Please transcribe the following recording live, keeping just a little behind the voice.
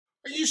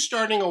Are you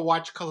starting a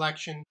watch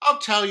collection? I'll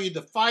tell you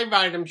the 5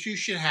 items you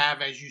should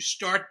have as you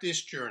start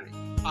this journey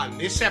on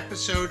this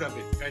episode of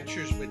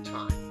Adventures with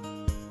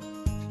Time.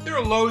 There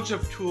are loads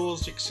of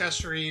tools,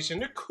 accessories,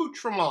 and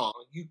accoutrements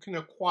you can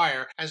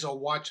acquire as a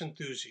watch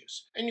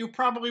enthusiast, and you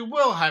probably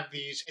will have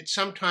these at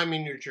some time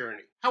in your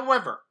journey.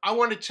 However, I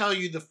want to tell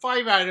you the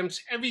 5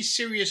 items every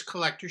serious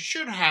collector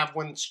should have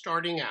when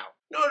starting out.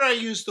 Note I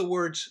use the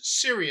words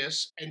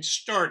serious and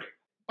starting.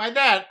 By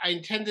that, I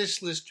intend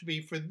this list to be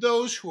for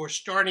those who are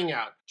starting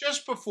out,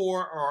 just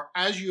before or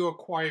as you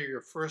acquire your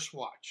first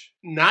watch,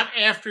 not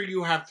after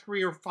you have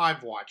 3 or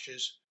 5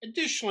 watches.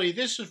 Additionally,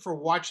 this is for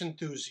watch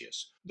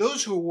enthusiasts,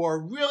 those who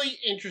are really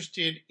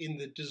interested in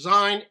the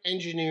design,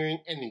 engineering,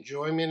 and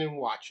enjoyment in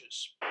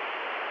watches.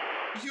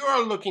 If you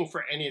are looking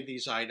for any of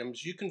these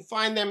items, you can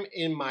find them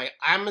in my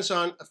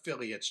Amazon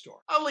affiliate store.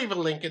 I'll leave a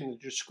link in the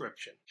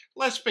description.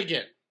 Let's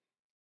begin.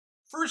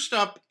 First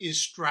up is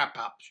strap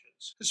options.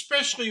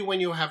 Especially when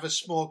you have a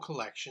small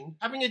collection,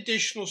 having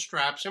additional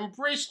straps and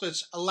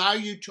bracelets allow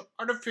you to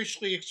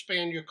artificially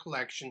expand your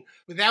collection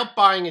without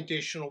buying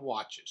additional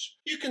watches.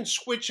 You can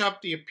switch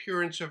up the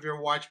appearance of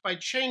your watch by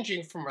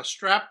changing from a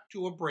strap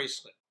to a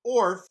bracelet,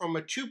 or from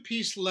a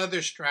 2-piece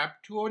leather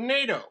strap to a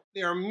NATO.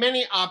 There are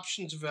many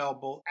options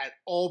available at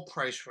all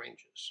price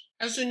ranges.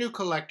 As a new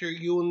collector,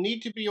 you will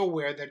need to be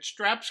aware that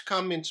straps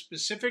come in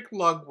specific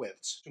lug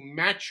widths to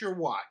match your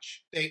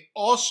watch. They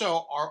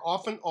also are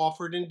often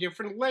offered in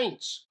different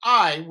lengths.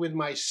 I, with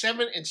my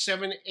 7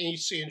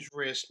 7/8 inch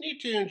wrist, need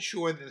to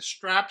ensure that the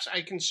straps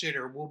I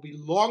consider will be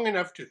long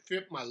enough to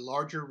fit my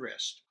larger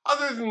wrist.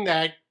 Other than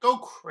that, go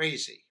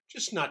crazy,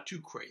 just not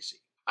too crazy.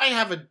 I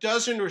have a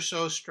dozen or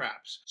so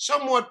straps,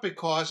 somewhat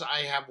because I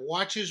have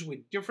watches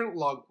with different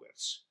lug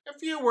widths. A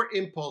few were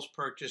impulse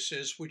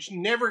purchases which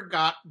never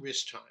got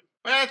wrist time,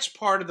 but that's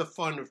part of the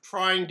fun of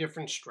trying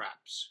different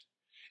straps.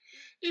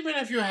 Even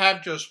if you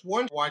have just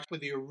one watch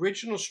with the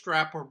original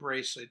strap or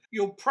bracelet,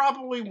 you'll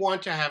probably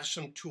want to have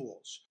some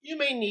tools. You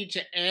may need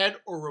to add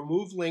or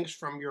remove links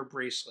from your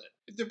bracelet.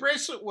 If the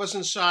bracelet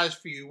wasn't sized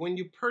for you when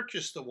you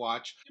purchased the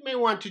watch, you may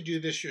want to do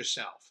this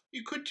yourself.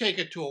 You could take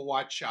it to a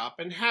watch shop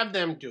and have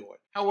them do it.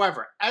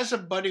 However, as a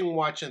budding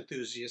watch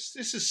enthusiast,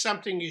 this is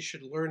something you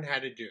should learn how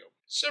to do.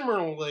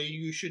 Similarly,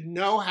 you should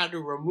know how to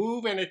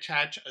remove and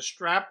attach a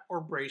strap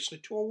or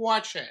bracelet to a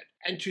watch head,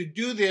 and to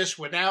do this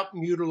without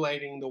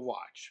mutilating the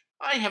watch.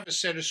 I have a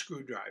set of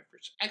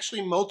screwdrivers,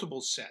 actually multiple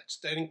sets,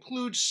 that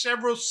include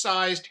several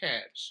sized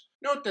heads.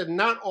 Note that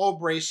not all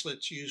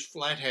bracelets use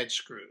flathead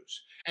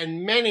screws,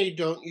 and many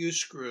don't use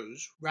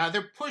screws,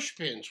 rather push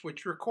pins,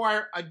 which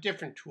require a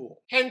different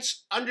tool.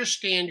 Hence,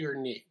 understand your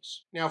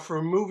needs. Now, for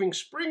removing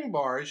spring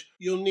bars,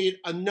 you'll need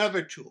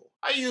another tool.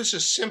 I use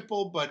a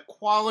simple but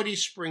quality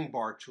spring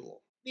bar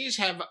tool. These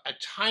have a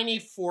tiny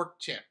fork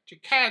tip to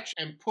catch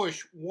and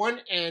push one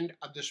end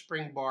of the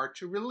spring bar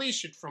to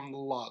release it from the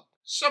lug.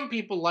 Some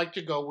people like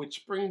to go with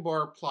spring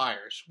bar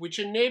pliers, which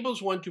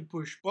enables one to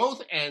push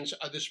both ends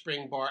of the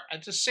spring bar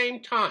at the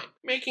same time,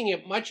 making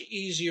it much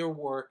easier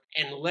work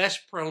and less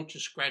prone to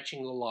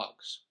scratching the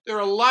lugs. There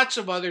are lots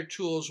of other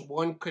tools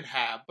one could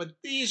have, but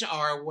these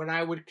are what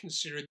I would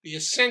consider the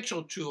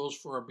essential tools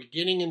for a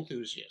beginning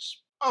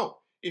enthusiast. Oh,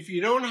 if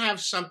you don't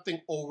have something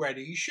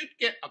already, you should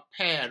get a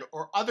pad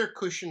or other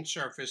cushioned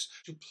surface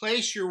to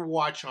place your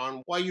watch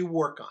on while you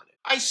work on it.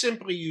 I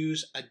simply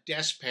use a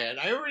desk pad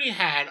I already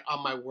had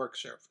on my work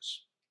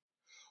surface.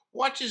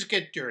 Watches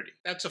get dirty,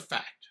 that's a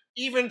fact.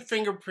 Even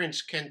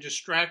fingerprints can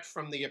distract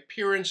from the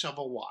appearance of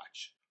a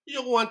watch.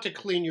 You'll want to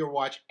clean your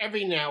watch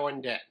every now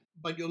and then,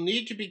 but you'll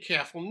need to be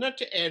careful not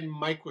to add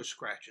micro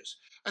scratches,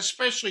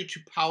 especially to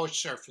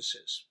polished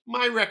surfaces.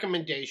 My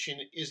recommendation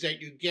is that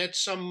you get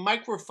some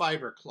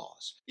microfiber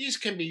cloths. These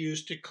can be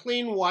used to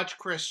clean watch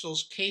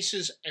crystals,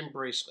 cases, and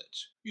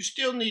bracelets. You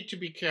still need to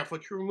be careful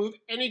to remove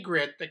any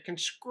grit that can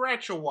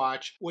scratch a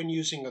watch when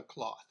using a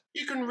cloth.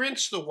 You can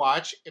rinse the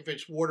watch if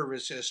it's water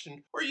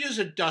resistant or use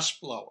a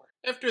dust blower.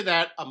 After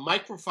that, a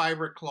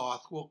microfiber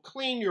cloth will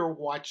clean your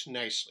watch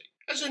nicely.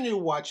 As a new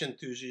watch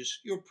enthusiast,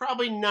 you're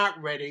probably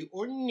not ready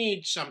or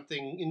need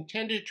something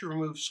intended to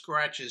remove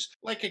scratches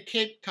like a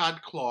Cape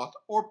Cod cloth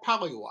or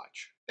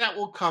polywatch. That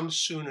will come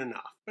soon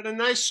enough, but a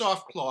nice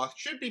soft cloth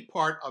should be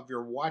part of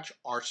your watch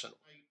arsenal.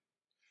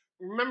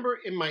 Remember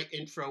in my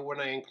intro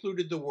when I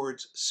included the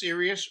words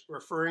serious,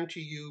 referring to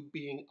you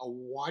being a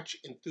watch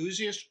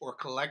enthusiast or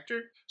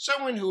collector?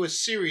 Someone who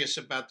is serious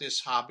about this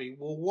hobby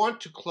will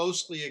want to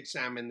closely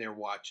examine their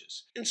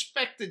watches,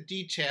 inspect the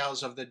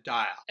details of the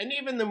dial, and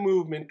even the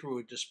movement through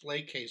a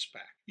display case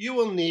back. You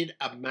will need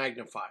a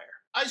magnifier.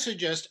 I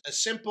suggest a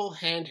simple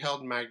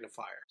handheld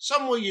magnifier.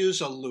 Some will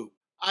use a loupe.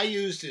 I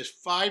use this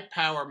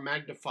 5-power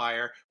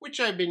magnifier, which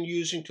I've been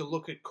using to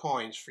look at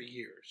coins for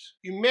years.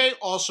 You may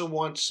also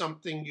want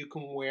something you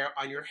can wear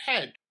on your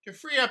head to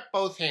free up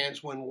both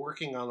hands when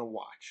working on a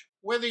watch.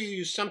 Whether you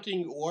use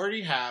something you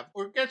already have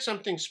or get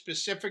something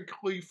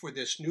specifically for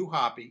this new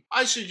hobby,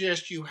 I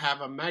suggest you have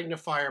a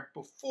magnifier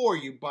before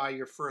you buy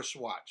your first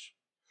watch.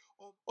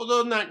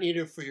 Although not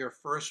needed for your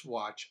first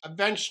watch,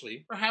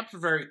 eventually, perhaps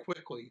very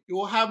quickly, you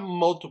will have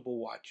multiple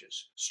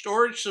watches.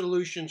 Storage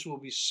solutions will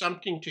be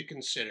something to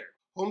consider.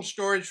 Home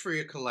storage for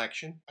your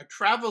collection, a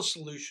travel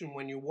solution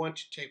when you want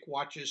to take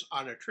watches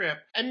on a trip,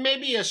 and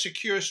maybe a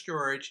secure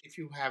storage if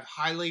you have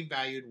highly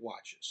valued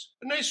watches.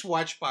 A nice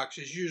watch box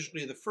is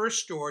usually the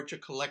first storage a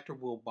collector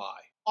will buy.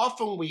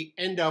 Often we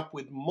end up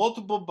with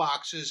multiple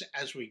boxes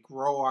as we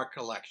grow our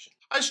collection.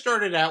 I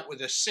started out with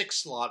a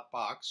 6-slot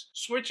box,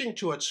 switching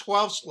to a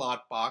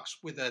 12-slot box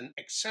with an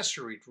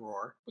accessory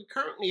drawer. We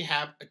currently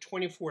have a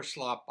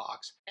 24-slot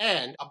box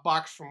and a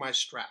box for my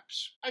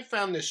straps. I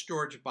found this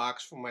storage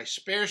box for my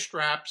spare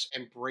straps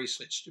and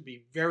bracelets to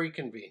be very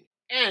convenient.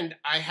 And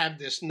I have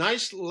this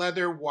nice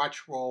leather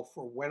watch roll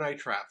for when I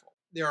travel.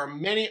 There are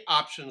many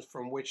options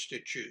from which to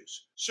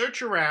choose.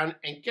 Search around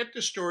and get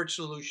the storage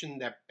solution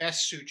that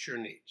best suits your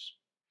needs.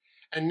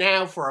 And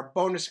now for a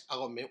bonus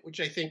element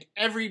which I think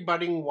every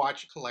budding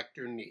watch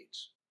collector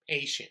needs: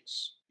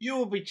 patience. You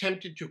will be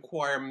tempted to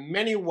acquire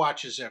many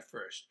watches at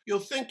first. You'll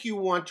think you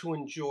want to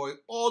enjoy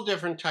all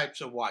different types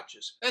of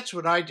watches. That's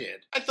what I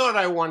did. I thought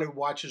I wanted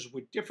watches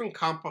with different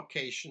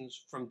complications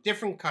from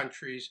different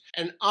countries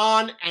and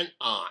on and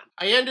on.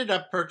 I ended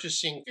up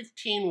purchasing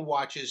 15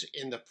 watches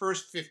in the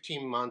first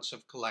 15 months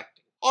of collecting.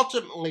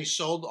 Ultimately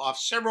sold off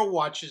several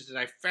watches that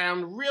I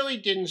found really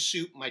didn't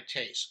suit my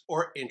taste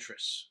or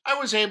interests. I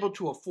was able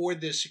to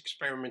afford this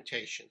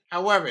experimentation.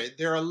 However,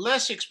 there are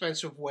less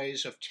expensive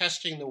ways of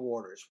testing the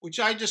waters, which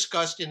I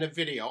discussed in a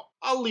video.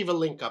 I'll leave a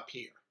link up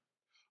here.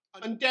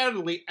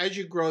 Undoubtedly, as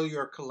you grow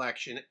your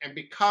collection and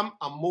become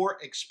a more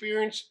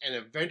experienced and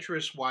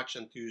adventurous watch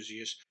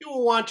enthusiast, you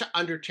will want to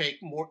undertake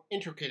more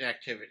intricate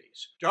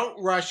activities.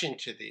 Don't rush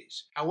into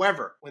these.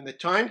 However, when the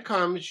time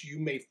comes, you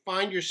may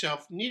find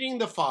yourself needing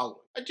the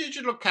following: a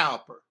digital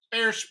caliper,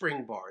 spare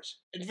spring bars,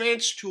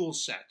 advanced tool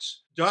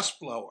sets, dust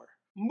blower,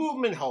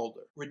 movement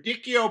holder,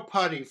 radicchio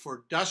putty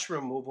for dust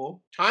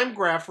removal, time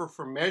grapher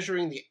for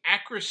measuring the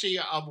accuracy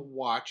of a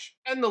watch,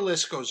 and the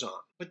list goes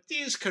on. But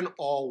these can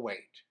all wait.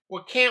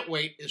 What can't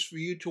wait is for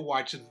you to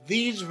watch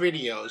these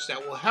videos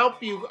that will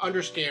help you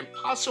understand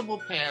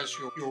possible paths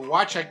your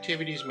watch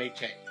activities may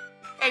take.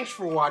 Thanks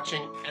for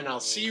watching, and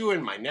I'll see you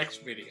in my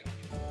next video.